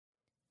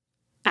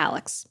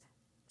Alex.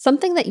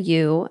 Something that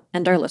you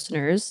and our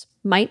listeners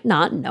might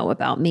not know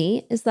about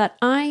me is that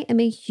I am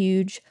a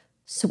huge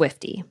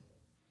Swiftie.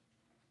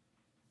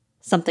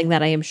 Something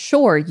that I am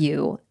sure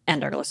you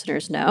and our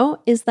listeners know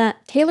is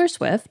that Taylor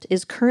Swift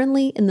is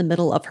currently in the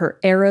middle of her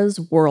Eras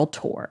World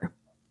Tour.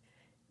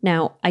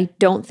 Now, I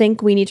don't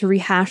think we need to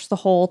rehash the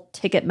whole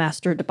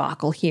Ticketmaster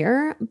debacle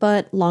here,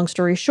 but long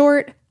story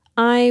short,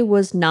 I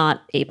was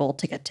not able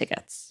to get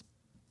tickets.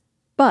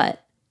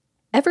 But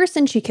ever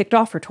since she kicked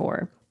off her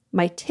tour,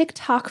 my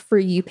TikTok For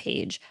You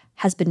page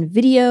has been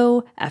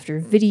video after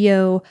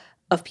video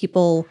of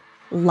people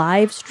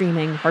live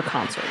streaming her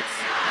concerts.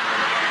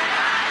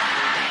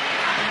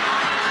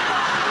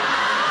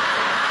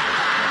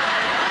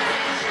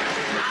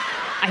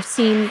 I've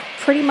seen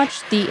pretty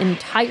much the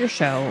entire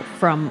show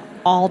from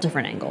all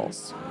different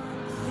angles.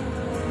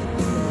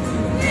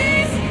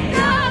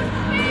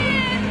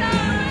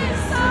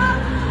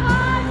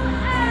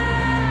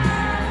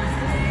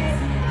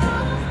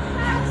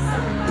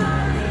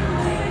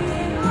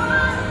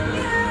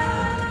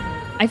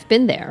 I've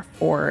been there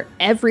for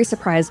every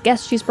surprise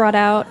guest she's brought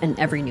out and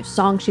every new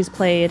song she's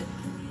played.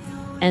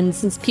 And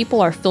since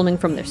people are filming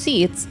from their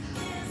seats,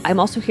 I'm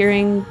also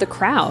hearing the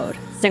crowd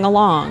sing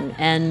along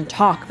and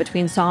talk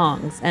between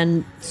songs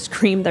and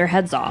scream their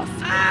heads off.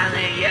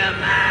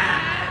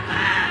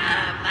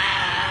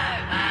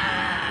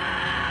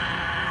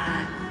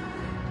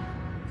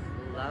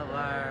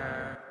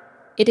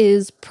 It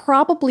is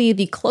probably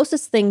the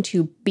closest thing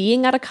to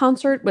being at a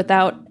concert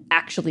without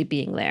actually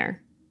being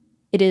there.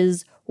 It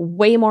is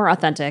way more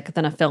authentic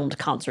than a filmed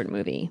concert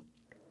movie.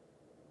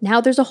 Now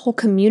there's a whole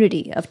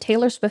community of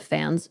Taylor Swift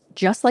fans,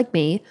 just like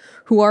me,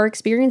 who are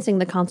experiencing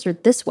the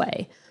concert this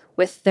way,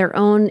 with their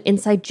own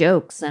inside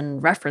jokes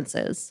and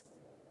references.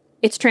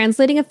 It's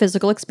translating a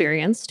physical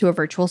experience to a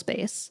virtual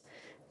space.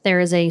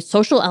 There is a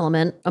social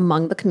element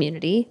among the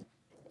community,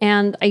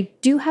 and I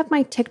do have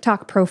my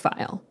TikTok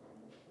profile.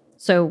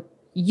 So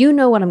you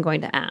know what I'm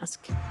going to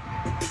ask.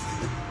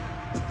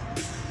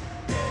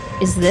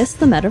 Is this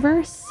the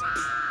metaverse?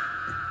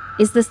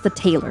 Is this the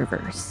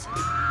Taylorverse?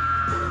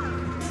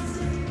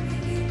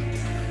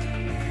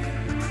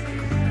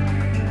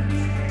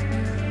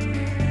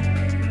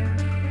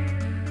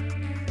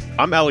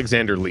 I'm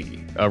Alexander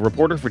Lee, a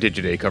reporter for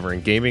Digiday covering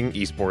gaming,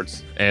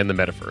 esports, and the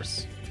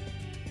metaverse.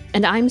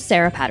 And I'm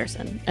Sara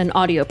Patterson, an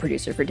audio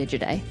producer for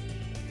Digiday.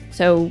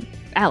 So,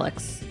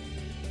 Alex,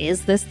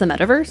 is this the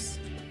metaverse?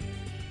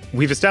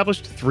 We've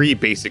established 3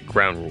 basic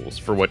ground rules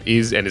for what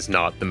is and is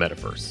not the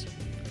metaverse.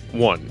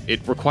 1,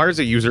 it requires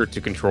a user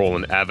to control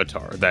an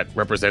avatar that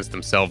represents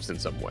themselves in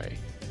some way.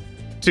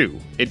 2,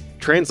 it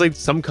translates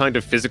some kind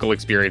of physical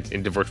experience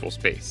into virtual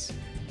space.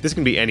 This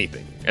can be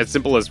anything, as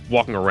simple as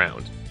walking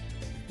around.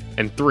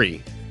 And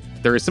 3,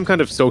 there is some kind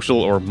of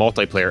social or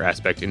multiplayer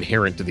aspect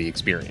inherent to the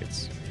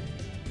experience.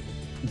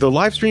 The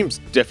live streams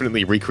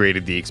definitely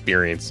recreated the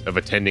experience of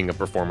attending a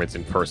performance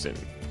in person,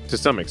 to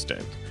some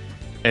extent.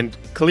 And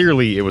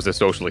clearly it was a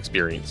social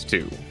experience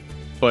too.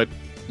 But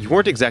you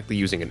weren't exactly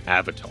using an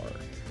avatar.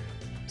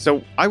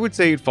 So I would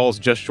say it falls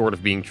just short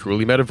of being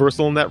truly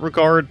metaversal in that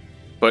regard,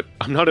 but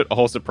I'm not at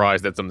all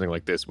surprised that something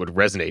like this would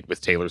resonate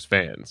with Taylor's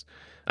fans.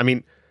 I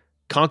mean,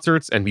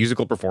 concerts and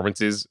musical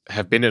performances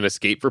have been an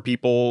escape for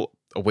people,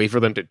 a way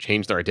for them to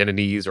change their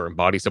identities or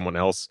embody someone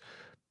else,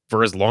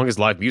 for as long as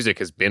live music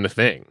has been a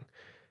thing.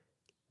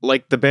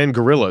 Like the band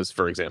Gorillaz,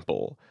 for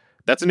example.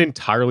 That's an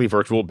entirely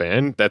virtual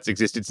band that's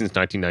existed since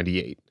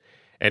 1998,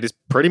 and is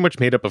pretty much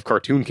made up of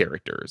cartoon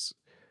characters.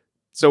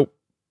 So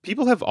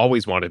people have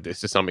always wanted this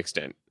to some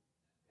extent.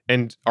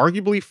 And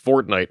arguably,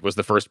 Fortnite was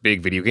the first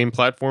big video game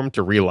platform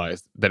to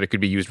realize that it could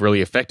be used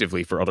really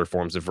effectively for other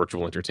forms of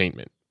virtual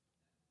entertainment.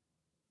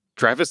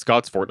 Travis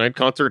Scott's Fortnite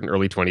concert in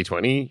early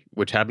 2020,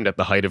 which happened at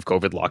the height of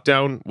COVID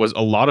lockdown, was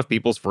a lot of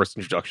people's first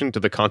introduction to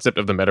the concept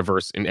of the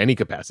metaverse in any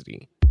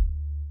capacity.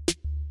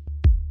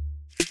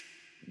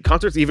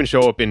 Concerts even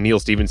show up in Neil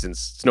Stephenson's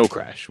Snow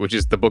Crash, which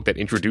is the book that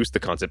introduced the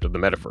concept of the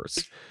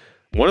metaverse.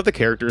 One of the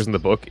characters in the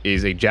book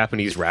is a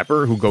Japanese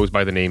rapper who goes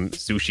by the name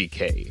Sushi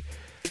K.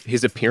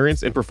 His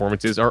appearance and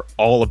performances are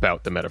all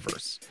about the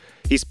metaverse.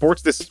 He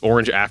sports this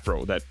orange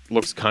afro that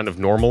looks kind of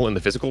normal in the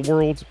physical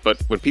world,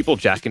 but when people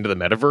jack into the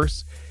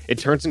metaverse, it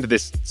turns into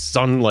this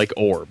sun-like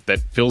orb that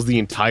fills the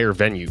entire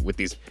venue with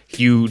these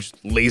huge,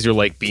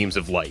 laser-like beams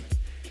of light.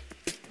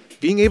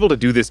 Being able to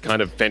do this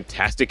kind of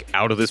fantastic,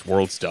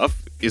 out-of-this-world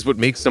stuff is what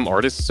makes some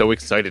artists so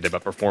excited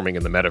about performing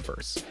in the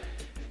metaverse.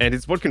 And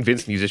it's what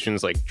convinced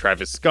musicians like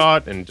Travis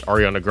Scott and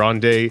Ariana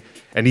Grande,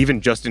 and even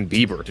Justin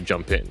Bieber to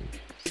jump in.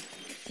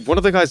 One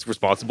of the guys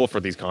responsible for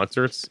these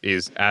concerts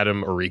is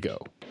Adam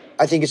Arrigo.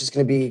 I think it's just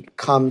going to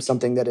become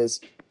something that is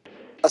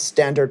a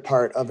standard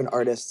part of an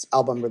artist's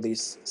album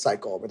release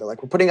cycle, where they're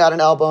like, we're putting out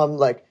an album,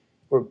 like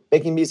we're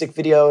making music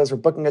videos, we're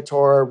booking a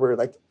tour, we're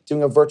like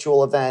doing a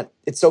virtual event.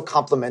 It's so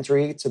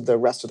complementary to the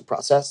rest of the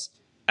process.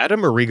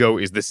 Adam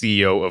Arrigo is the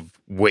CEO of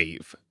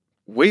Wave.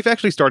 Wave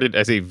actually started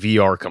as a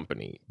VR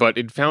company, but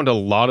it found a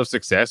lot of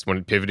success when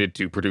it pivoted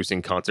to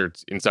producing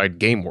concerts inside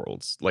game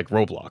worlds like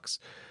Roblox.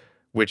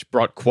 which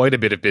brought quite a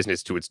bit of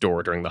business to its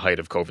door during the height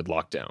of COVID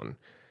lockdown.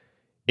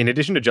 In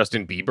addition to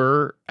Justin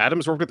Bieber,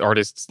 Adams worked with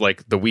artists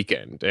like The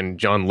Weeknd and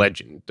John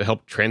Legend to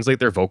help translate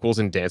their vocals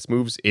and dance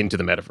moves into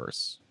the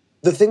metaverse.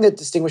 The thing that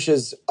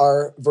distinguishes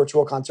our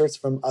virtual concerts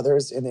from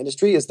others in the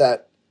industry is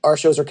that our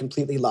shows are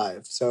completely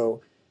live.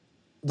 So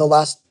the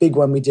last big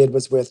one we did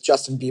was with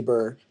Justin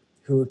Bieber,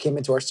 who came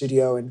into our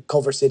studio in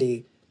Culver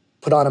City,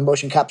 put on a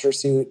motion capture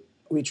suit.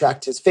 We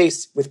tracked his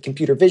face with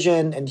computer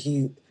vision, and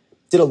he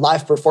did a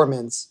live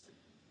performance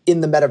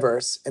in the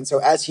metaverse. And so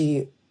as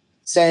he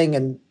sang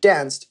and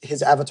danced,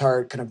 his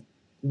avatar kind of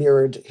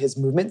mirrored his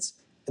movements.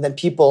 And then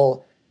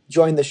people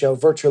joined the show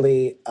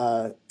virtually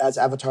as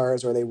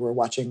avatars, or they were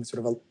watching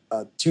sort of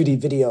a 2D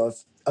video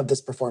of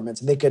this performance.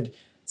 And they could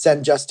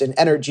send Justin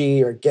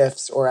energy or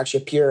gifts or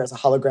actually appear as a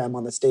hologram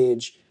on the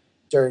stage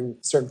during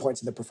certain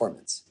points in the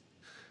performance.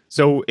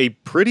 So a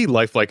pretty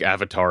lifelike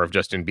avatar of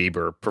Justin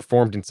Bieber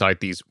performed inside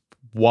these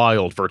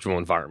wild virtual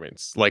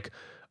environments, like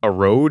a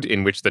road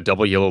in which the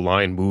double yellow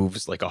line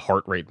moves like a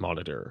heart rate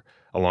monitor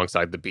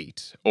alongside the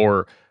beat,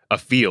 or a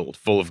field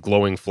full of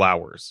glowing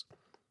flowers.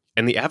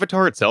 And the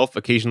avatar itself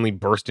occasionally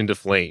burst into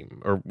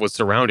flame or was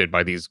surrounded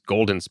by these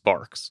golden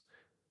sparks.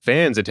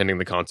 Fans attending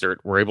the concert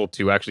were able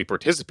to actually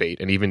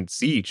participate and even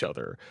see each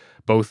other,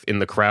 both in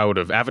the crowd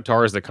of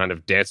avatars that kind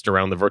of danced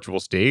around the virtual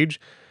stage,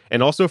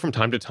 and also from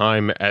time to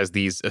time as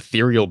these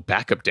ethereal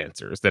backup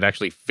dancers that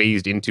actually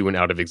phased into and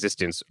out of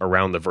existence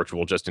around the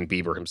virtual Justin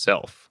Bieber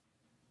himself.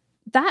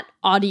 That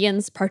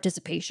audience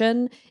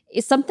participation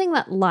is something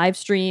that live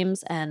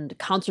streams and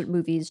concert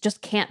movies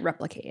just can't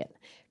replicate.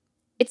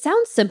 It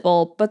sounds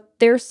simple, but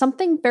there's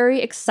something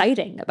very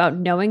exciting about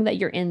knowing that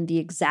you're in the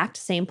exact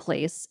same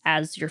place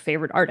as your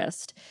favorite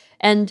artist.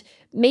 And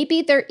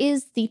maybe there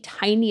is the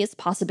tiniest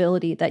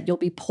possibility that you'll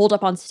be pulled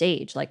up on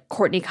stage like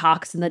Courtney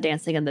Cox in the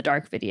Dancing in the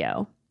Dark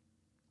video.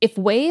 If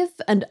Wave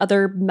and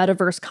other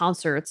metaverse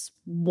concerts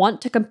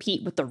want to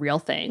compete with the real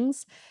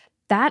things,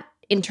 that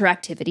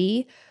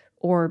interactivity,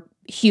 or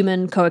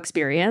human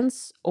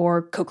co-experience,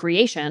 or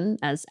co-creation,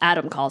 as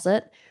Adam calls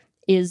it,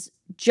 is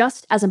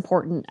just as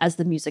important as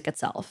the music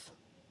itself.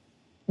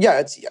 Yeah,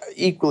 it's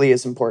equally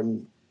as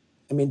important.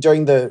 I mean,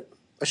 during a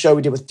show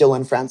we did with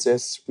Dylan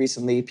Francis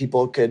recently,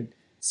 people could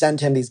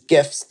send him these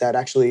gifts that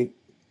actually,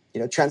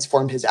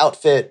 transformed his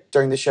outfit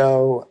during the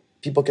show.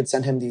 People could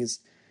send him these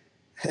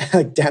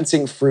like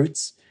dancing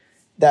fruits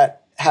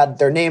that had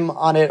their name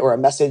on it or a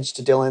message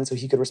to Dylan so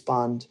he could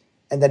respond.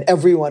 And then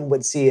everyone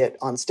would see it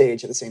on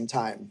stage at the same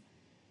time.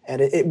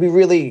 And we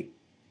really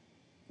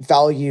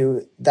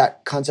value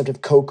that concept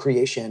of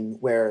co-creation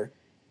where,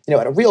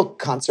 at a real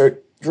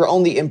concert, your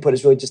only input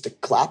is really just to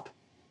clap.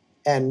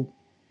 And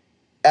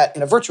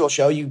in a virtual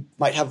show, you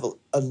might have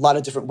a lot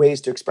of different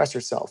ways to express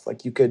yourself.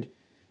 Like you could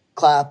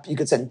clap, you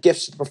could send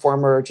gifts to the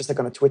performer, just like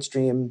on a Twitch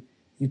stream.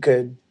 You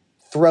could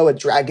throw a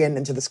dragon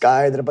into the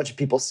sky that a bunch of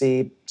people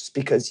see just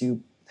because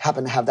you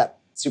happen to have that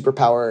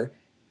superpower.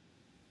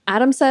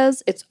 Adam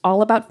says it's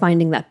all about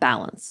finding that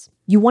balance.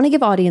 You want to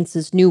give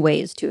audiences new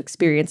ways to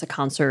experience a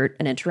concert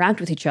and interact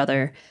with each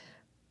other,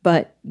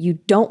 but you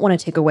don't want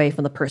to take away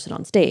from the person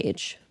on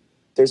stage.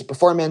 There's a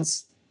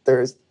performance,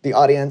 there's the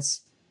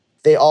audience.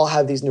 They all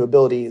have these new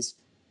abilities.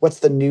 What's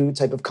the new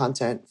type of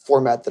content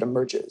format that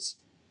emerges?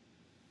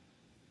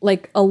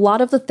 Like a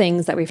lot of the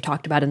things that we've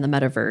talked about in the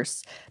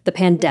metaverse, the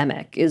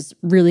pandemic is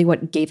really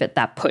what gave it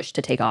that push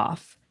to take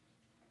off.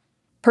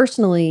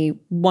 Personally,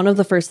 one of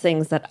the first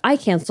things that I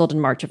canceled in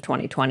March of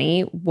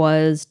 2020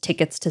 was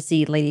tickets to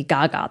see Lady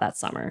Gaga that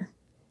summer.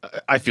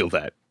 I feel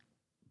that.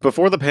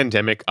 Before the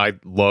pandemic, I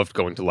loved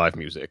going to live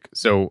music.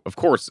 So, of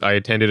course, I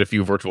attended a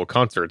few virtual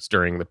concerts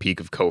during the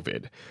peak of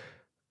COVID.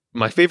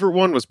 My favorite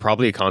one was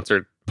probably a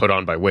concert put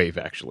on by Wave,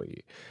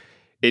 actually.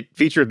 It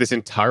featured this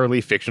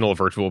entirely fictional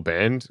virtual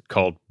band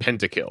called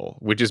Pentakill,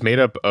 which is made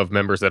up of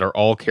members that are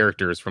all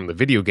characters from the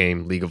video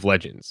game League of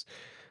Legends.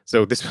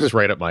 So this was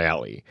right up my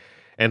alley.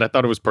 And I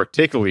thought it was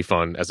particularly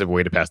fun as a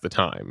way to pass the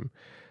time.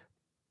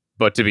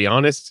 But to be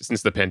honest,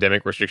 since the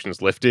pandemic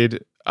restrictions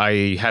lifted,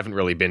 I haven't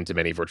really been to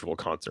many virtual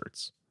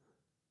concerts.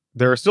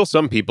 There are still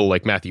some people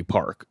like Matthew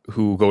Park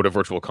who go to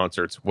virtual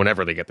concerts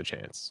whenever they get the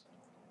chance.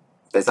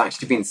 There's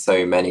actually been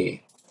so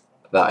many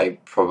that I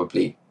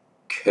probably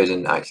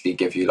couldn't actually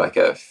give you like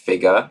a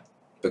figure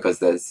because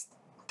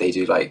they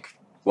do like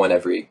one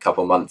every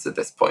couple months at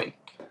this point.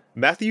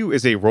 Matthew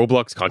is a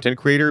Roblox content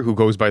creator who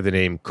goes by the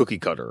name Cookie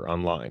Cutter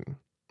online.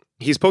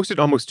 He's posted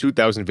almost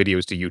 2,000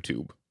 videos to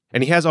YouTube,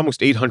 and he has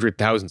almost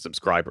 800,000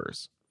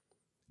 subscribers.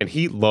 And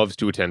he loves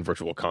to attend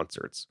virtual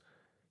concerts.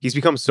 He's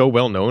become so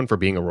well known for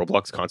being a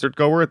Roblox concert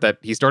goer that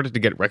he started to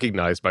get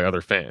recognized by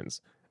other fans,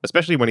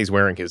 especially when he's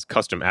wearing his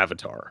custom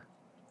avatar.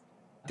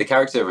 The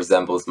character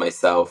resembles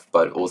myself,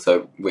 but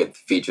also with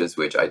features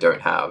which I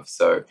don't have.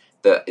 So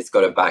it's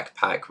got a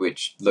backpack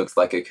which looks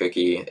like a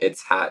cookie.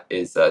 Its hat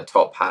is a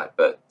top hat,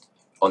 but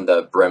on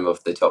the brim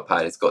of the top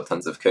hat, it's got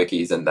tons of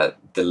cookies, and that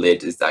the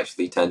lid is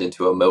actually turned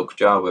into a milk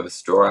jar with a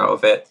straw out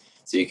of it.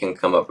 So you can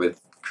come up with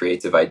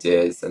creative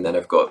ideas. And then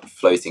I've got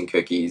floating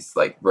cookies,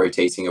 like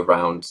rotating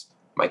around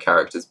my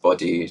character's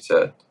body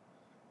to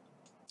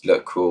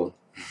look cool.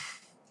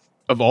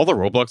 Of all the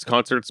Roblox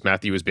concerts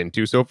Matthew has been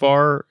to so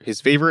far, his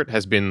favorite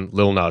has been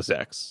Lil Nas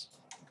X.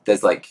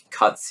 There's like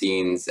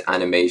cutscenes,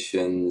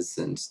 animations,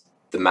 and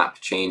the map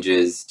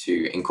changes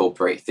to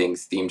incorporate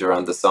things themed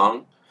around the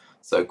song.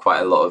 So quite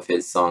a lot of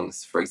his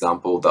songs, for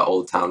example, the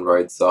Old Town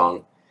Road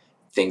song,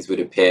 things would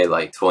appear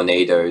like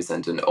tornadoes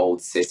and an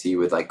old city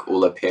would like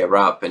all appear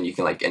up and you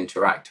can like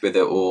interact with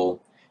it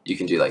all. You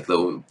can do like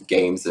little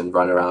games and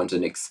run around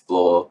and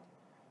explore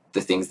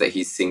the things that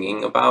he's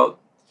singing about.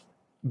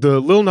 The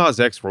Lil Nas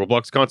X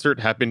Roblox concert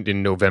happened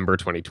in November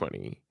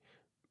 2020.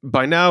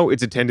 By now,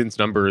 its attendance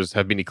numbers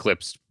have been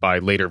eclipsed by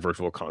later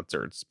virtual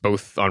concerts,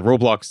 both on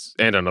Roblox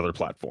and on other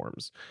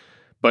platforms.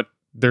 But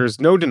there's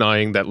no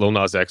denying that Lil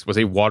Nas X was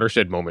a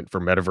watershed moment for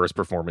metaverse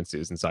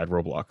performances inside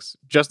Roblox,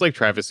 just like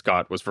Travis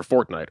Scott was for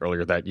Fortnite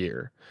earlier that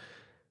year.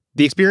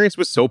 The experience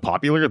was so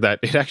popular that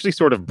it actually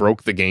sort of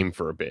broke the game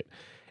for a bit,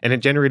 and it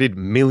generated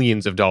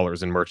millions of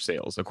dollars in merch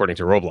sales, according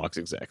to Roblox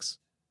execs.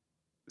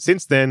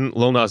 Since then,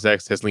 Lil Nas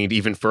X has leaned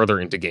even further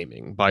into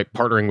gaming by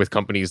partnering with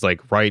companies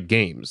like Riot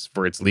Games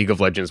for its League of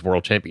Legends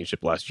World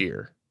Championship last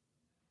year.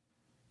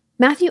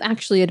 Matthew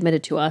actually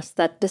admitted to us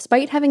that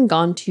despite having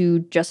gone to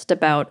just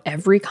about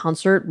every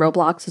concert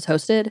Roblox has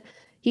hosted,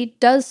 he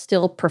does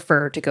still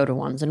prefer to go to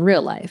ones in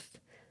real life.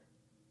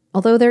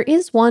 Although there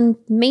is one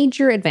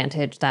major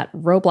advantage that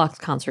Roblox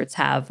concerts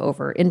have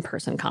over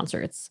in-person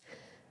concerts,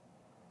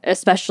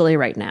 especially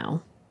right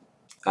now.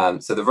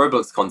 So the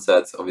Roblox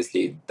concerts,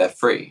 obviously, they're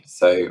free.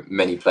 So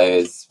many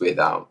players,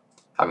 without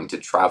having to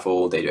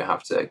travel, they don't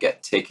have to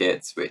get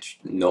tickets, which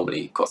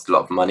normally cost a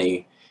lot of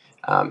money.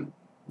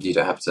 You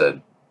don't have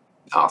to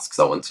ask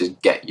someone to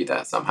get you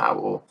there somehow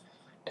or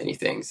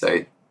anything.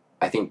 So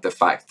I think the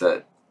fact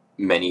that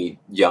many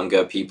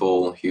younger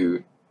people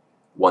who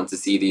want to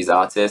see these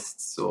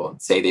artists or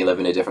say they live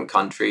in a different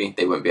country,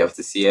 they won't be able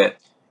to see it.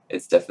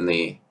 It's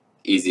definitely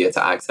easier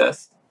to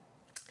access.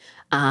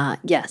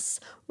 Yes,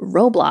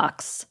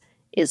 Roblox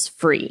is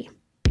free.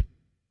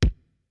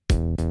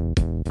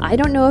 I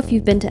don't know if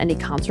you've been to any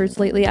concerts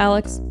lately,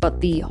 Alex,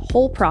 but the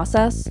whole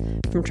process,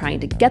 from trying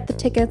to get the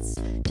tickets,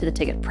 to the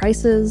ticket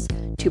prices,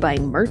 to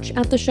buying merch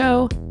at the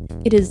show,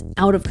 it is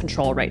out of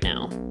control right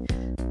now.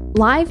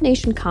 Live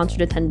Nation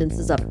concert attendance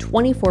is up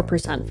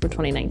 24% from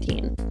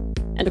 2019.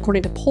 And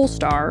according to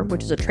Pollstar,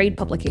 which is a trade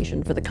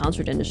publication for the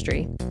concert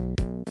industry,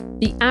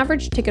 the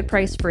average ticket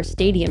price for a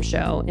stadium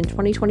show in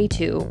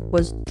 2022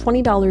 was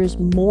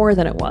 $20 more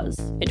than it was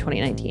in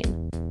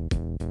 2019.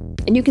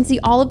 And you can see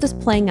all of this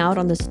playing out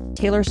on this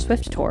Taylor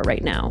Swift tour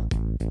right now.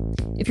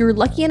 If you're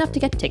lucky enough to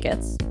get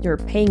tickets, you're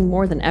paying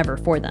more than ever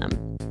for them.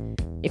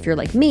 If you're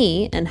like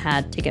me and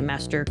had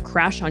Ticketmaster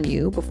crash on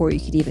you before you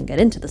could even get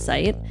into the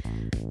site,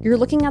 you're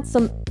looking at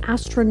some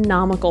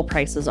astronomical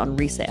prices on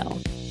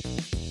resale.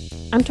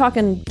 I'm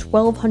talking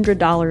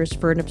 $1,200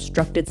 for an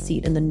obstructed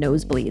seat in the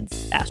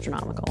nosebleeds,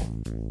 astronomical.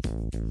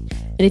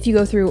 And if you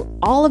go through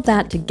all of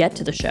that to get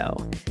to the show,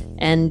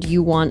 and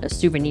you want a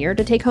souvenir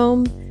to take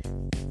home,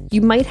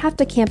 you might have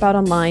to camp out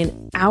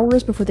online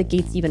hours before the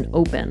gates even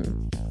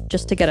open,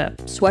 just to get a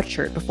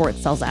sweatshirt before it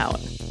sells out.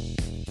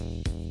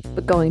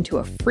 But going to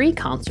a free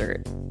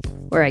concert,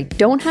 where I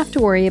don't have to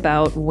worry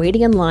about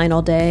waiting in line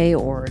all day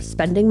or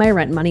spending my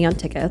rent money on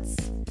tickets,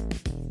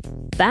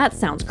 that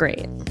sounds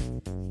great.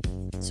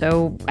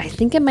 So I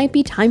think it might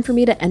be time for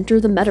me to enter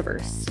the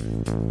metaverse.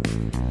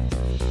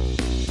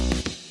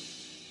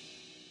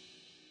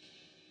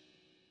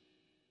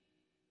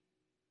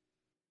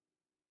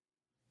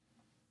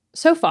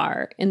 So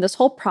far, in this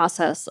whole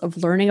process of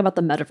learning about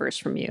the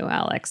metaverse from you,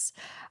 Alex,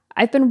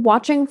 I've been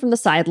watching from the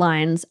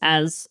sidelines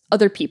as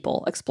other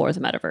people explore the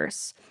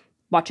metaverse,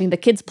 watching the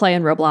kids play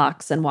in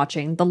Roblox and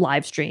watching the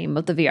live stream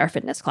of the VR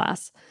fitness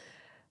class.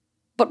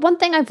 But one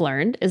thing I've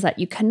learned is that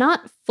you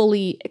cannot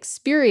fully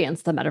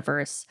experience the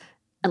metaverse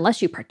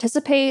unless you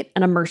participate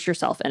and immerse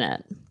yourself in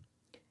it.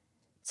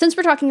 Since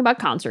we're talking about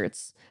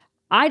concerts,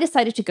 I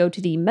decided to go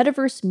to the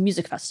Metaverse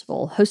Music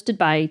Festival hosted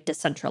by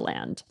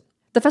Decentraland.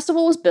 The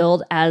festival was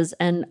billed as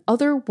an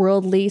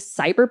otherworldly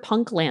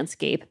cyberpunk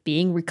landscape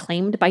being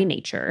reclaimed by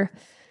nature.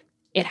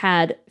 It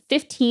had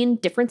 15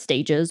 different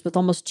stages with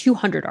almost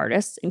 200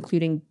 artists,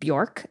 including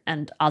Bjork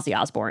and Ozzy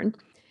Osbourne.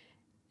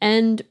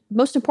 And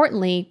most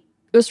importantly,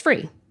 it was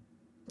free.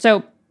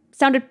 So,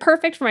 sounded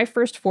perfect for my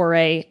first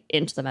foray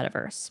into the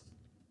metaverse.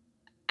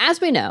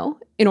 As we know,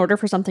 in order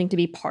for something to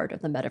be part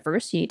of the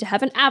metaverse, you need to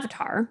have an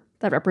avatar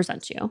that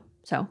represents you.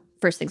 So,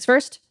 first things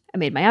first, I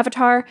made my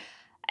avatar.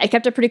 I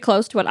kept it pretty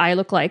close to what I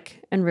look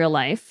like in real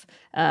life.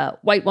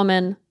 White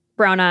woman,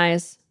 brown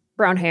eyes,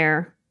 brown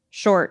hair,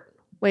 short,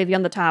 wavy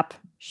on the top,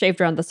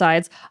 shaved around the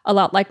sides, a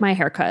lot like my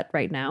haircut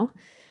right now.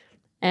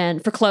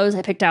 And for clothes,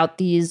 I picked out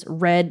these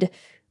red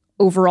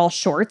overall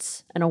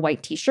shorts and a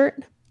white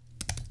t-shirt.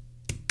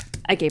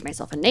 I gave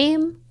myself a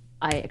name.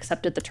 I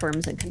accepted the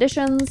terms and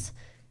conditions.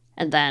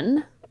 And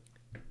then,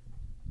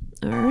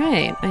 all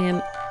right,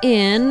 I'm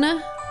in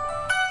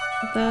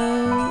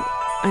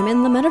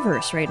the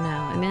metaverse right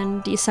now. I'm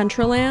in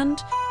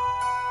Decentraland.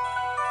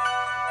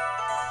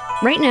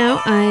 Right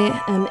now,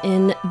 I am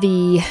in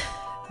the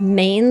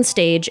main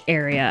stage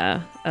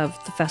area of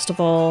the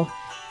festival,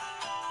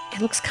 it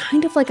looks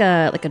kind of like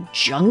a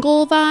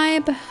jungle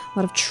vibe. A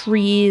lot of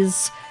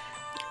trees.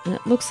 And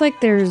it looks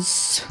like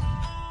there's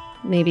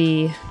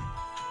maybe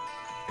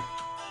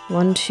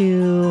 1,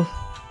 2,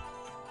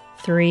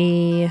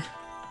 3.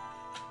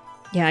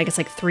 Yeah, I guess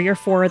like 3 or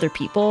 4 other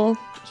people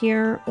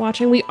here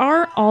watching. We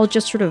are all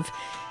just sort of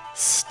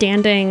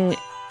standing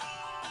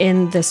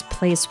in this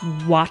place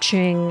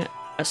watching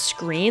a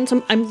screen.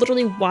 So I'm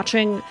literally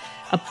watching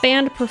a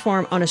band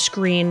perform on a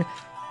screen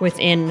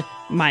within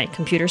my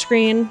computer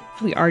screen.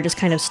 We are just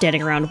kind of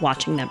standing around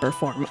watching them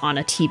perform on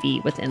a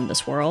TV within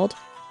this world.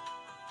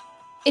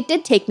 It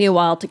did take me a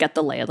while to get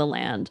the lay of the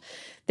land.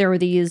 There were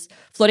these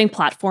floating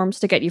platforms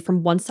to get you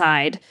from one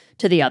side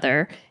to the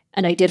other,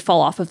 and I did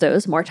fall off of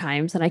those more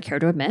times than I care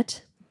to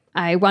admit.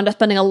 I wound up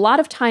spending a lot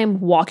of time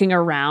walking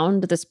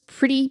around this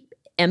pretty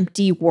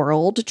empty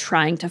world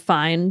trying to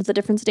find the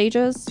different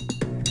stages.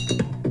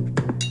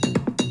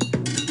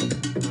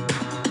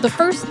 The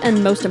first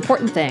and most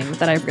important thing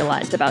that I've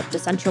realized about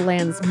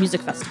Decentraland's music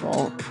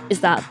festival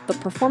is that the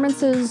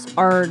performances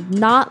are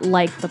not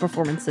like the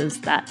performances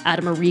that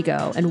Adam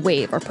Arrigo and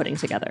Wave are putting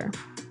together.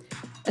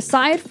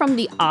 Aside from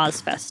the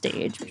Ozfest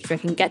stage, which I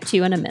can get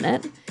to in a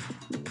minute,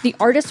 the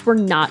artists were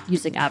not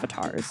using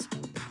avatars.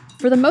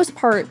 For the most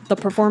part, the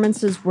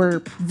performances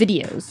were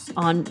videos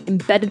on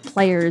embedded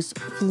players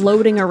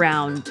floating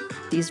around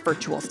these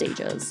virtual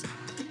stages.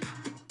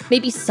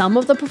 Maybe some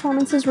of the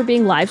performances were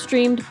being live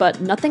streamed, but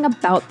nothing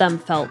about them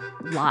felt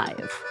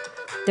live.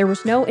 There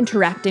was no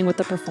interacting with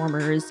the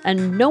performers,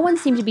 and no one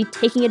seemed to be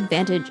taking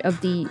advantage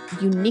of the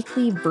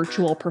uniquely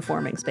virtual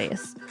performing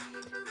space.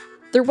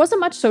 There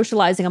wasn't much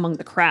socializing among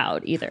the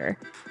crowd either.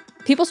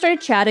 People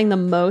started chatting the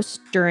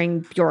most during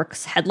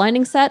Bjork's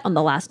headlining set on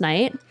the last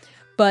night,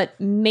 but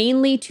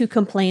mainly to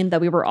complain that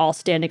we were all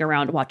standing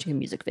around watching a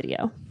music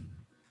video.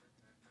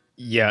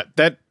 Yeah,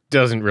 that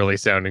doesn't really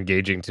sound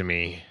engaging to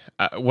me.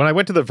 When I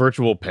went to the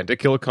virtual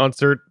Pentakill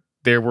concert,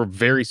 there were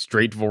very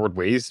straightforward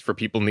ways for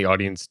people in the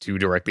audience to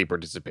directly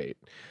participate.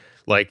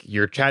 Like,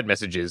 your chat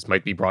messages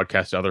might be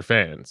broadcast to other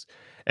fans,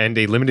 and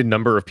a limited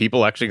number of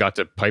people actually got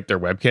to pipe their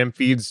webcam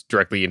feeds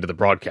directly into the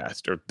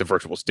broadcast or the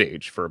virtual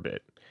stage for a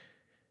bit.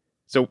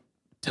 So,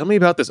 tell me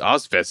about this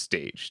Ozfest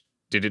stage.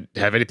 Did it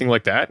have anything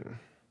like that?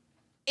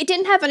 It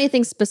didn't have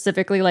anything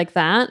specifically like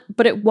that,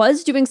 but it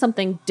was doing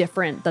something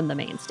different than the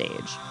main stage.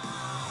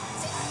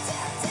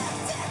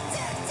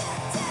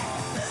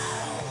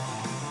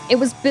 It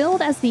was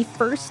billed as the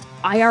first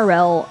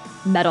IRL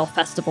metal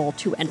festival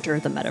to enter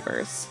the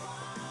metaverse.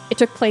 It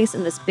took place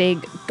in this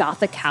big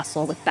gothic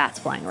castle with bats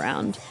flying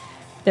around.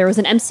 There was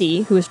an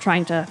MC who was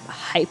trying to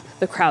hype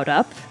the crowd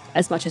up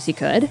as much as he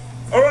could.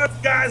 All right,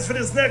 guys, for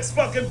this next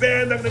fucking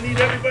band, I'm gonna need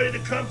everybody to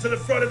come to the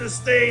front of the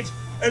stage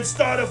and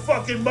start a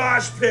fucking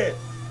mosh pit.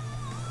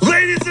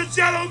 Ladies and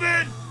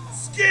gentlemen,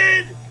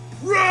 Skid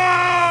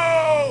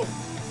Row!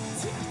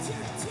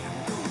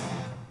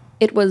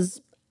 It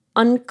was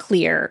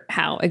unclear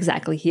how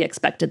exactly he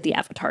expected the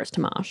avatars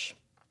to mosh.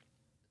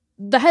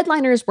 The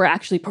headliners were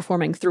actually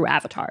performing through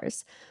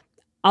avatars.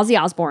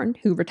 Ozzy Osbourne,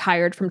 who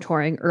retired from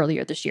touring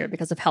earlier this year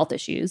because of health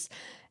issues,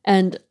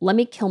 and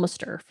Lemmy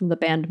Kilmister from the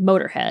band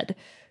Motorhead,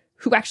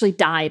 who actually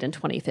died in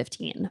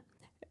 2015.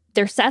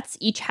 Their sets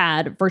each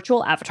had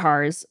virtual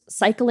avatars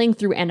cycling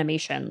through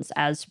animations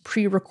as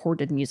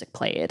pre-recorded music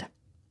played.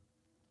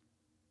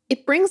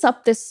 It brings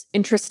up this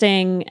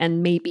interesting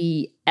and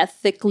maybe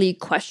ethically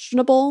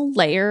questionable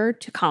layer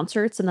to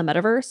concerts in the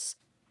metaverse.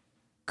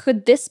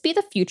 Could this be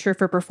the future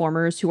for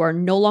performers who are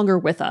no longer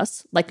with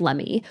us, like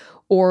Lemmy,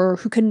 or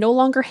who can no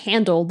longer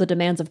handle the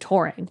demands of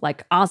touring,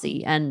 like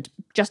Ozzy and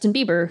Justin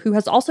Bieber, who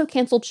has also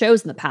canceled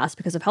shows in the past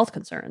because of health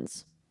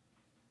concerns?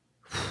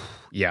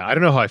 Yeah, I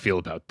don't know how I feel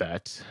about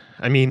that.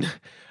 I mean,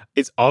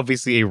 it's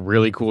obviously a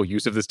really cool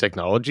use of this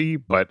technology,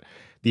 but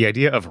the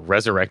idea of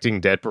resurrecting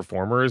dead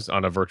performers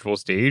on a virtual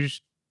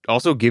stage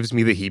also gives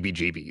me the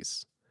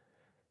heebie-jeebies.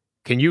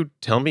 Can you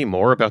tell me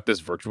more about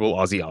this virtual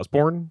Ozzy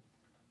Osbourne?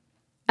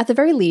 At the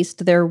very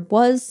least, there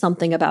was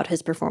something about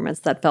his performance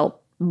that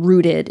felt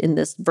rooted in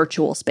this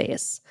virtual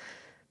space.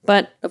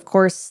 But, of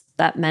course,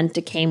 that meant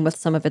it came with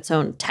some of its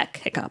own tech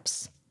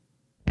hiccups.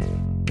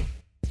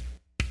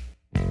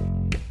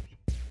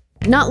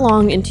 Not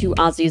long into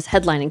Ozzy's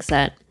headlining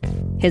set,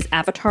 his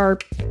avatar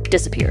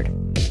disappeared,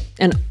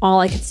 and all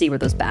I could see were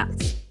those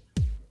bats.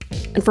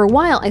 And for a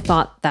while, I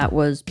thought that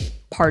was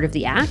part of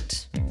the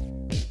act,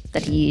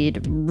 that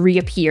he'd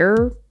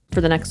reappear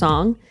for the next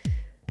song,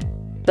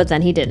 but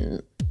then he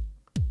didn't.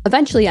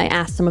 Eventually, I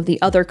asked some of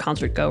the other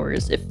concert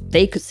goers if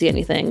they could see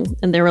anything,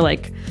 and they were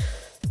like,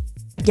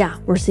 yeah,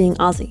 we're seeing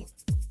Ozzy.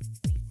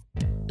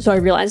 So I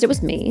realized it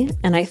was me,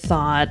 and I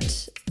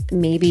thought,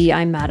 maybe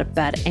I'm at a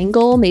bad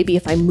angle. Maybe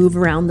if I move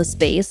around the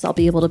space, I'll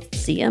be able to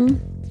see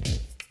him.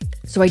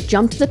 So I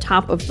jumped to the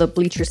top of the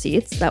bleacher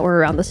seats that were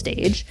around the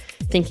stage,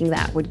 thinking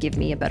that would give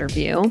me a better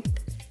view.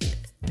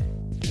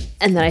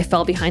 And then I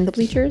fell behind the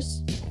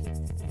bleachers,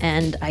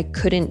 and I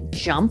couldn't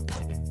jump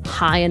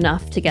high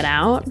enough to get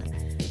out,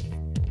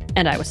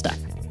 and I was stuck.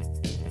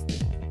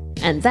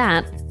 And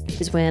that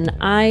is when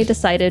I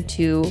decided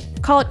to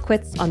call it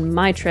quits on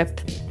my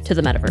trip to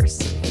the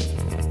metaverse.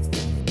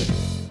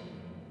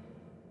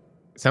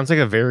 Sounds like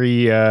a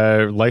very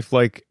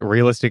lifelike,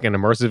 realistic, and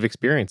immersive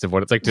experience of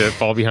what it's like to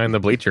fall behind the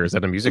bleachers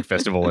at a music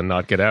festival and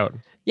not get out.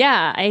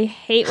 Yeah, I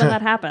hate when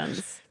that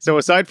happens. So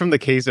aside from the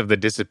case of the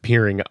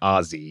disappearing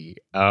Ozzy,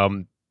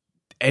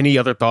 any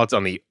other thoughts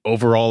on the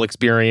overall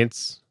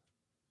experience?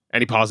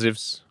 Any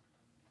positives?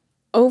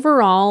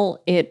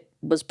 Overall, it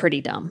was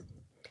pretty dumb.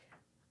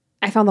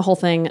 I found the whole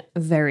thing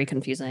very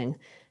confusing.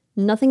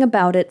 Nothing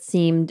about it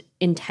seemed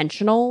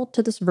intentional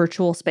to this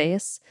virtual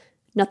space.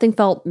 Nothing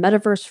felt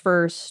metaverse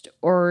first,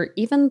 or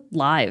even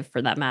live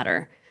for that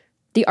matter.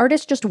 The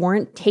artists just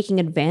weren't taking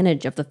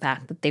advantage of the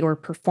fact that they were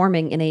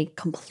performing in a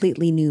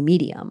completely new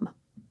medium.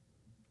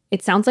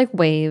 It sounds like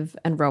Wave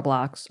and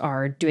Roblox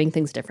are doing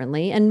things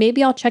differently, and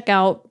maybe I'll check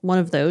out one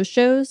of those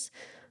shows.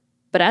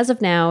 But as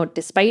of now,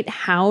 despite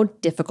how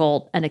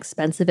difficult and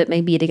expensive it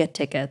may be to get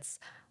tickets,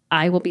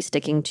 I will be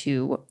sticking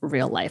to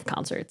real-life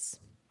concerts.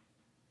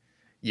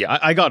 Yeah,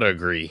 I gotta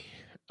agree.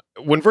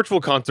 When virtual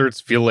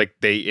concerts feel like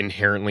they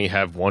inherently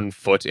have one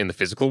foot in the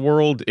physical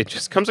world, it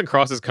just comes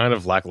across as kind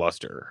of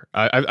lackluster.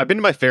 I've been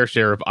to my fair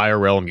share of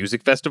IRL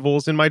music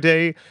festivals in my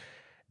day,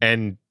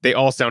 and they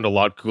all sound a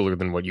lot cooler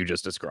than what you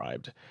just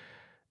described.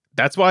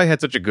 That's why I had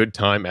such a good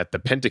time at the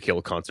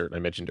Pentakill concert I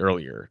mentioned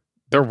earlier.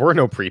 There were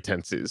no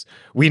pretenses.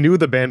 We knew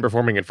the band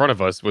performing in front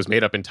of us was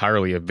made up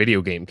entirely of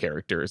video game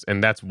characters,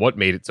 and that's what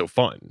made it so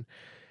fun.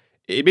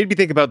 It made me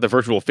think about the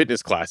virtual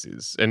fitness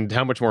classes and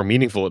how much more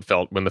meaningful it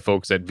felt when the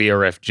folks at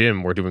VRF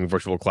Gym were doing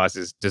virtual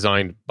classes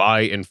designed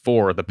by and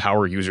for the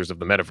power users of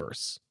the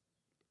metaverse.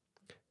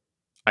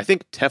 I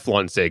think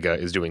Teflon Sega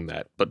is doing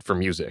that, but for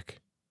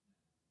music.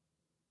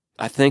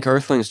 I think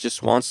Earthlings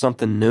just want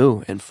something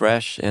new and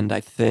fresh, and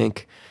I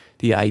think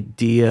the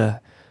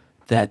idea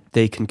that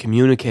they can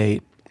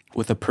communicate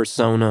with a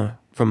persona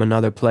from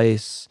another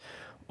place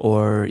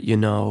or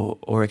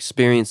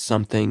experience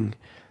something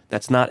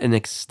that's not an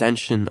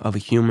extension of a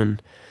human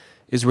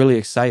is really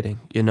exciting,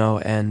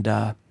 and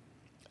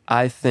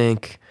I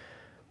think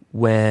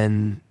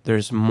when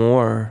there's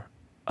more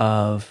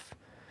of,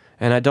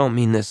 and I don't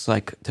mean this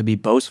like to be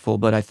boastful,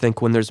 but I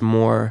think when there's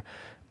more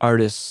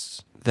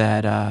artists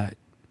that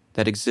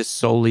exist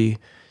solely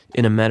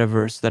in a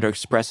metaverse that are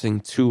expressing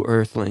to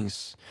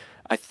Earthlings,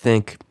 I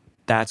think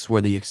that's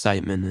where the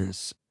excitement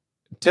is.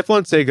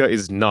 Teflon Sega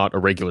is not a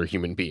regular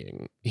human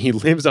being. He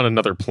lives on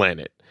another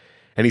planet.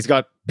 And he's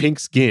got pink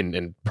skin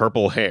and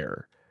purple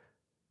hair.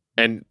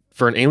 And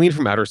for an alien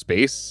from outer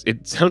space,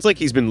 it sounds like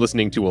he's been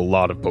listening to a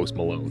lot of Post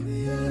Malone.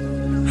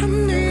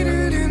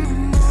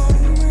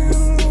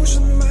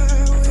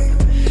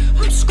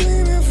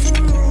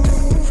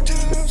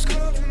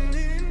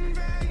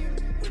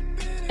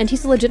 And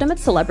he's a legitimate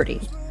celebrity.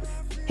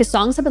 His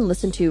songs have been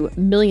listened to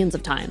millions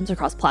of times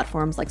across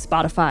platforms like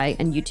Spotify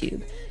and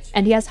YouTube,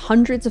 and he has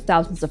hundreds of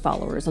thousands of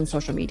followers on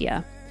social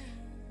media.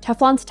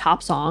 Teflon's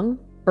top song,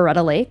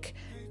 Beretta Lake,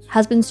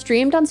 has been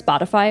streamed on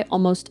Spotify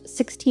almost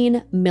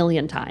 16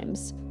 million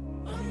times.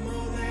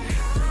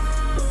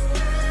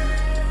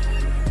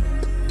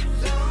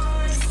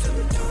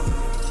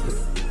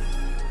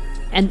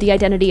 And the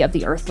identity of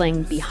the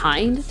Earthling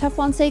behind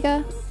Teflon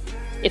Sega,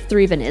 if there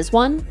even is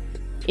one,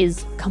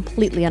 is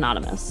completely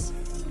anonymous.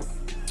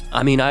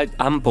 I mean,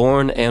 I'm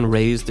born and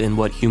raised in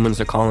what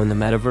humans are calling the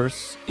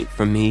metaverse.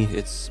 For me,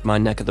 it's my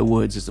neck of the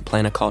woods. It's a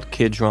planet called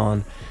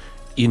Kidron.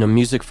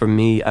 Music for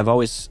me, I've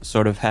always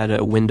sort of had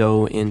a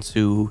window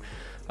into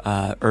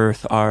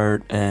Earth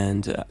art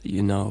and,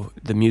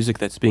 the music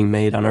that's being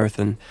made on Earth,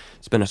 and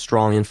it's been a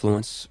strong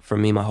influence for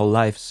me my whole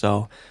life.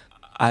 So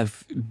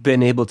I've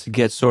been able to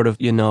get sort of,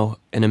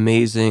 an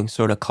amazing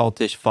sort of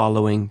cultish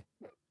following.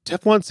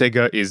 Teflon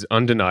Sega is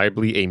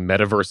undeniably a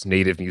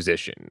metaverse-native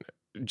musician.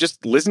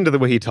 Just listen to the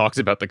way he talks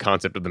about the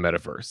concept of the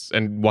metaverse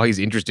and why he's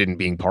interested in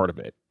being part of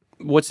it.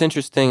 What's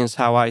interesting is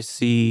how I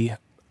see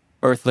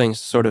Earthlings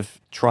sort of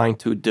trying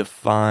to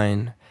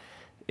define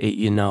a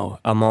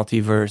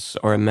multiverse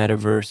or a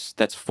metaverse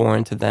that's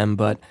foreign to them.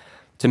 But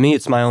to me,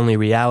 it's my only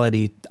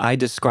reality. I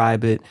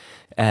describe it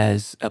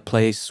as a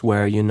place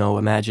where,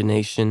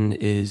 imagination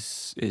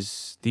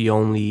is the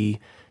only,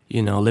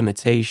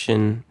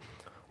 limitation,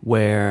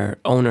 where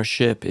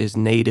ownership is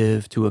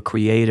native to a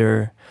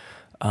creator,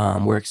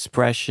 where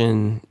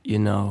expression,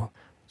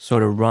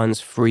 sort of runs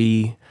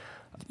free.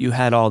 You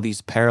had all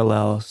these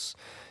parallels,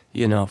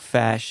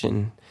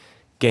 fashion,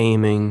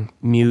 gaming,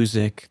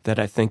 music, that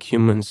I think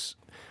humans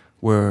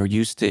were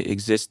used to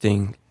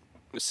existing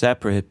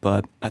separate.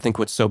 But I think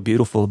what's so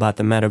beautiful about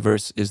the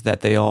metaverse is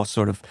that they all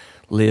sort of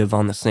live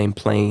on the same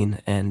plane.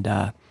 And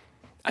I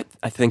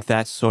think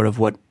that's sort of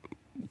what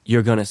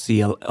you're going to see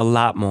a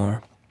lot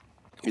more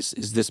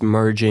is this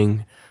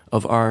merging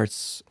of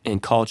arts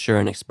and culture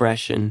and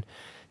expression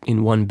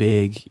in one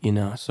big,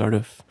 sort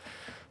of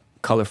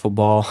colorful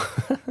ball.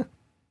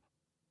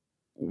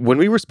 When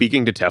we were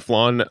speaking to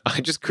Teflon,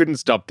 I just couldn't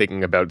stop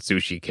thinking about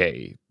Sushi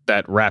K,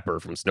 that rapper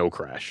from Snow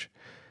Crash.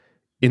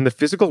 In the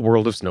physical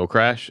world of Snow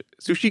Crash,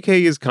 Sushi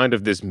K is kind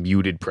of this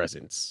muted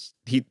presence.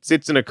 He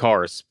sits in a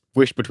car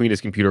squish between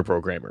his computer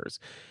programmers,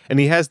 and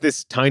he has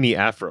this tiny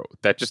afro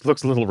that just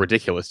looks a little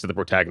ridiculous to the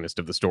protagonist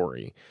of the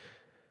story.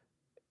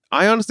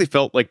 I honestly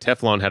felt like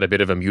Teflon had a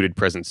bit of a muted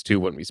presence too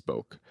when we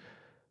spoke.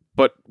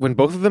 But when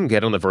both of them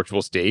get on the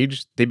virtual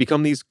stage, they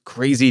become these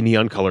crazy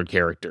neon-colored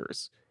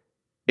characters.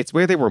 It's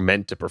where they were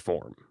meant to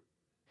perform.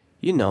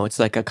 You know, it's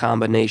like a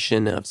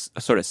combination of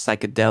a sort of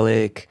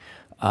psychedelic,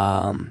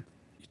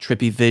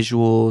 trippy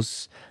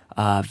visuals,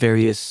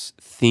 various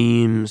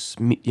themes,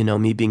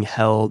 me being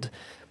held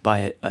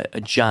by a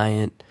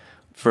giant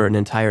for an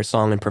entire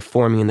song and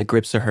performing in the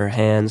grips of her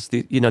hands.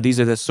 These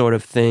are the sort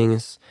of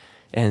things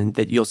and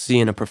that you'll see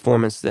in a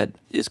performance that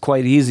is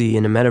quite easy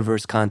in a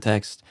metaverse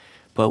context,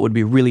 but would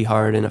be really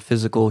hard in a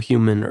physical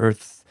human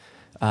earth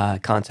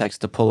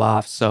context to pull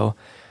off. So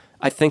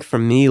I think for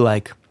me,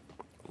 like,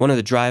 one of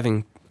the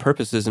driving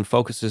purposes and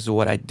focuses of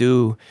what I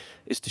do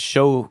is to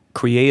show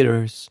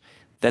creators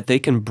that they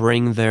can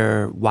bring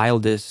their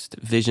wildest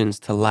visions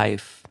to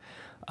life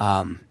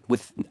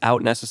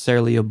without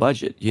necessarily a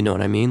budget. You know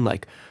what I mean?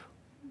 Like,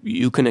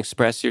 you can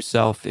express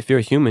yourself. If you're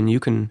a human, you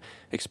can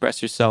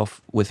express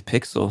yourself with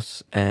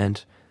pixels,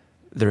 and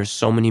there are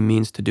so many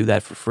means to do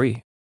that for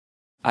free.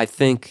 I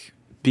think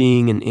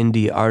being an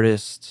indie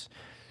artist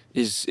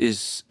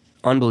is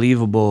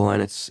unbelievable,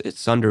 and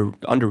it's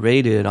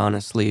underrated,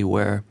 honestly,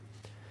 where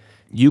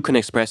you can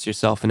express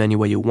yourself in any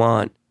way you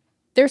want.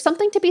 There's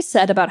something to be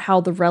said about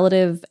how the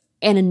relative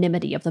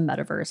anonymity of the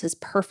metaverse is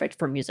perfect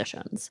for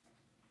musicians.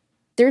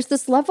 There's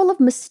this level of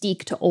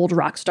mystique to old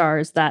rock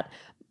stars that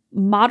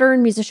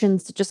modern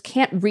musicians just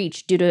can't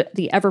reach due to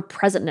the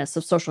ever-presentness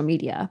of social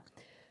media.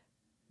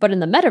 But in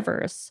the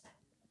metaverse,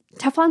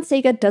 Teflon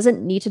Sega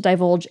doesn't need to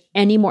divulge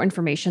any more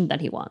information than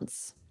he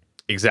wants.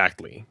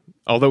 Exactly.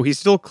 Although he's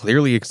still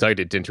clearly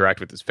excited to interact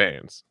with his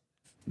fans.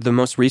 The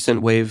most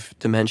recent Wave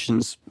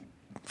Dimensions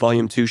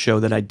Volume 2 show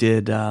that I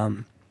did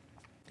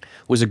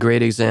was a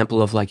great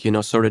example of, like,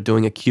 sort of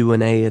doing a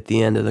Q&A at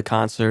the end of the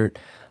concert,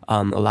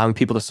 allowing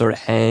people to sort of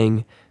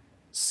hang,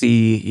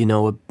 see,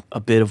 a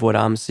bit of what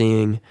I'm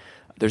seeing.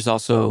 There's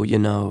also,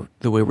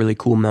 there were really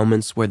cool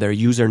moments where their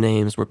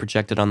usernames were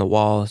projected on the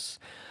walls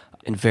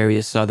and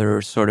various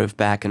other sort of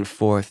back and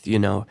forth,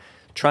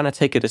 trying to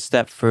take it a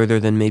step further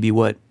than maybe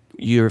what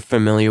you're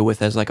familiar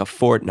with as like a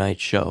Fortnite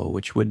show,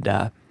 which would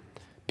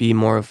be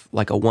more of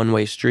like a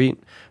one-way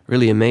street.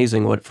 Really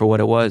amazing for what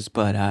it was,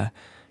 but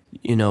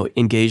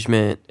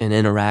engagement and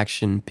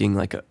interaction being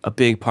like a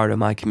big part of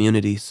my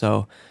community.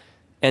 So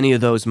any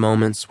of those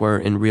moments where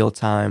in real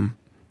time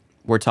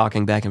we're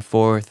talking back and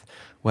forth,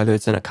 whether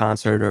it's in a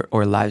concert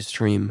or live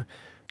stream,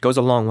 goes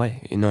a long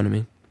way. You know what I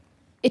mean?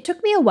 It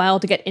took me a while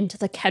to get into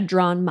the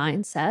Kedron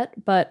mindset,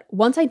 but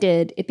once I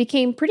did, it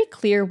became pretty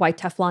clear why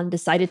Teflon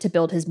decided to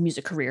build his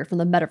music career from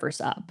the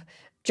metaverse up,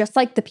 just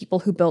like the people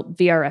who built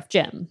VRF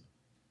Gym.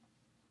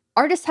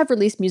 Artists have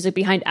released music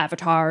behind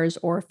avatars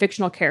or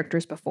fictional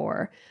characters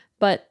before,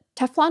 but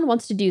Teflon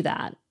wants to do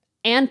that,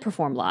 and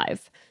perform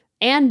live,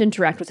 and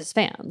interact with his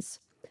fans.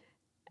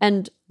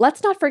 And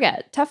let's not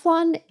forget,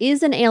 Teflon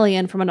is an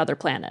alien from another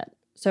planet,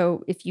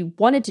 so if you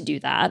wanted to do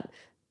that,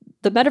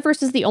 the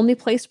metaverse is the only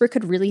place where it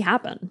could really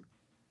happen.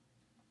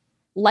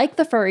 Like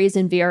the furries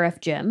in VRF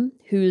Gym,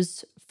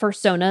 whose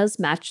personas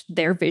match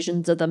their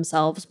visions of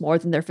themselves more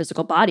than their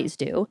physical bodies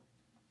do,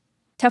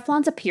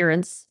 Teflon's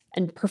appearance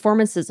and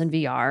performances in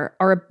VR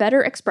are a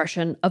better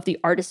expression of the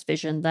artist's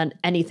vision than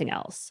anything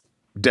else.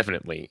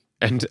 Definitely.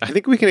 And I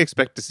think we can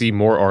expect to see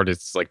more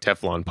artists like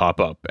Teflon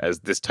pop up as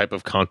this type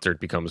of concert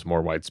becomes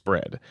more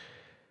widespread.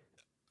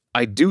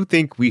 I do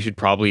think we should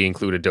probably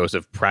include a dose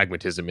of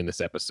pragmatism in this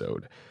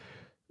episode.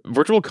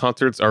 Virtual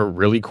concerts are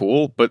really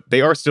cool, but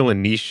they are still a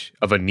niche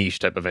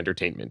type of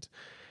entertainment.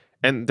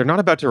 And they're not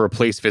about to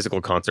replace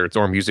physical concerts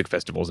or music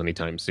festivals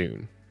anytime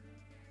soon.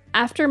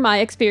 After my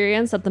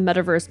experience at the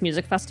Metaverse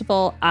Music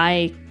Festival,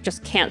 I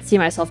just can't see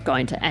myself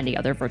going to any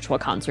other virtual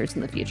concerts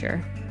in the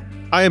future.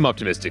 I am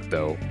optimistic,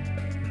 though.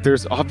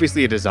 There's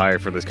obviously a desire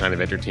for this kind of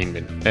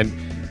entertainment, and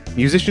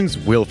musicians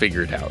will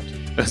figure it out,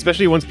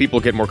 especially once people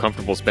get more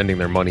comfortable spending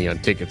their money on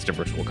tickets to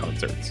virtual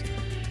concerts.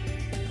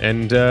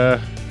 And,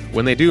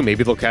 when they do,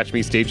 maybe they'll catch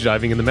me stage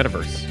diving in the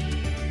metaverse.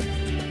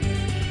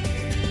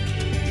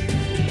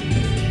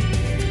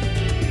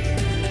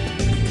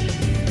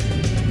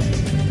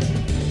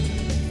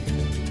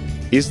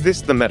 Is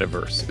This The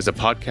Metaverse is a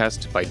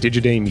podcast by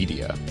Digiday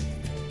Media.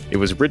 It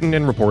was written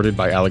and reported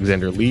by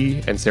Alexander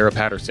Lee and Sara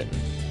Patterson.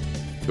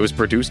 It was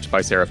produced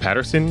by Sara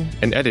Patterson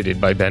and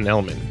edited by Ben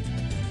Ellman.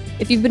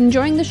 If you've been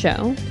enjoying the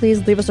show,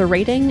 please leave us a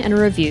rating and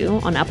a review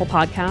on Apple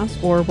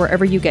Podcasts or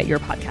wherever you get your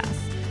podcasts.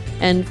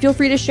 And feel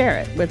free to share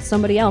it with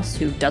somebody else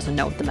who doesn't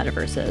know what the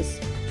metaverse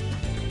is.